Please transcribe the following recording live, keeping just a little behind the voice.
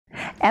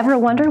Ever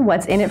wonder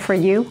what's in it for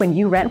you when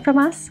you rent from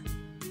us?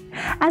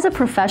 As a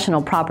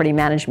professional property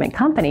management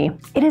company,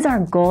 it is our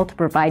goal to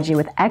provide you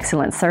with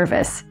excellent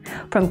service,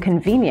 from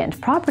convenient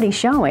property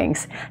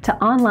showings to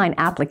online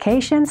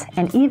applications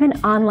and even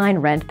online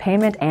rent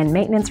payment and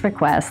maintenance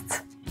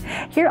requests.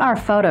 Here are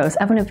photos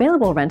of an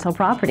available rental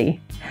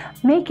property.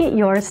 Make it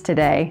yours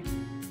today.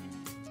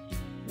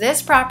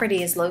 This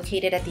property is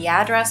located at the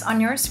address on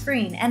your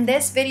screen, and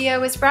this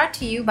video is brought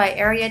to you by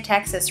Area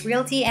Texas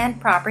Realty and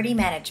Property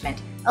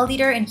Management, a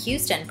leader in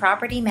Houston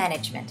property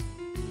management.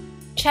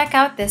 Check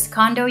out this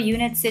condo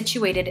unit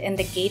situated in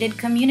the gated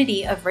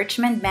community of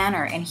Richmond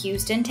Manor in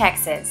Houston,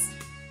 Texas.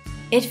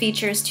 It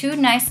features 2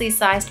 nicely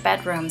sized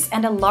bedrooms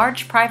and a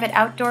large private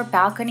outdoor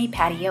balcony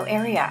patio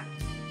area.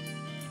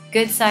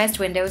 Good-sized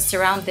windows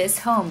surround this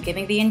home,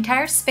 giving the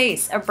entire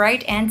space a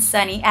bright and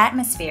sunny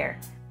atmosphere.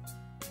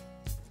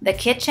 The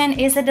kitchen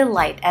is a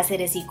delight as it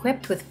is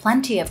equipped with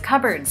plenty of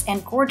cupboards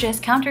and gorgeous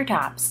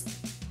countertops.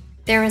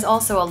 There is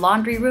also a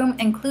laundry room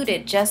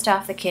included just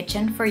off the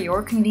kitchen for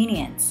your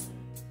convenience.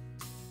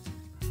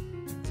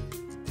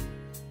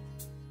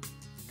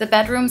 The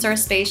bedrooms are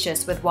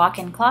spacious with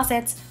walk-in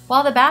closets,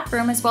 while the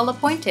bathroom is well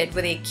appointed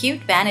with a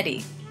cute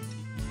vanity.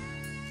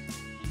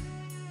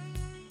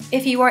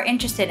 If you are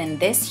interested in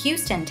this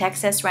Houston,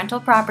 Texas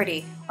rental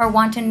property or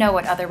want to know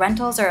what other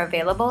rentals are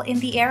available in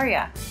the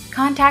area,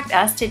 contact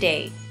us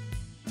today.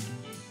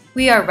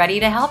 We are ready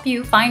to help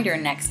you find your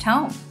next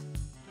home.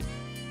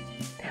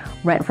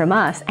 Rent from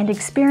us and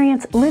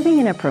experience living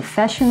in a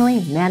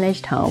professionally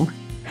managed home.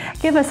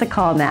 Give us a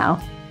call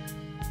now.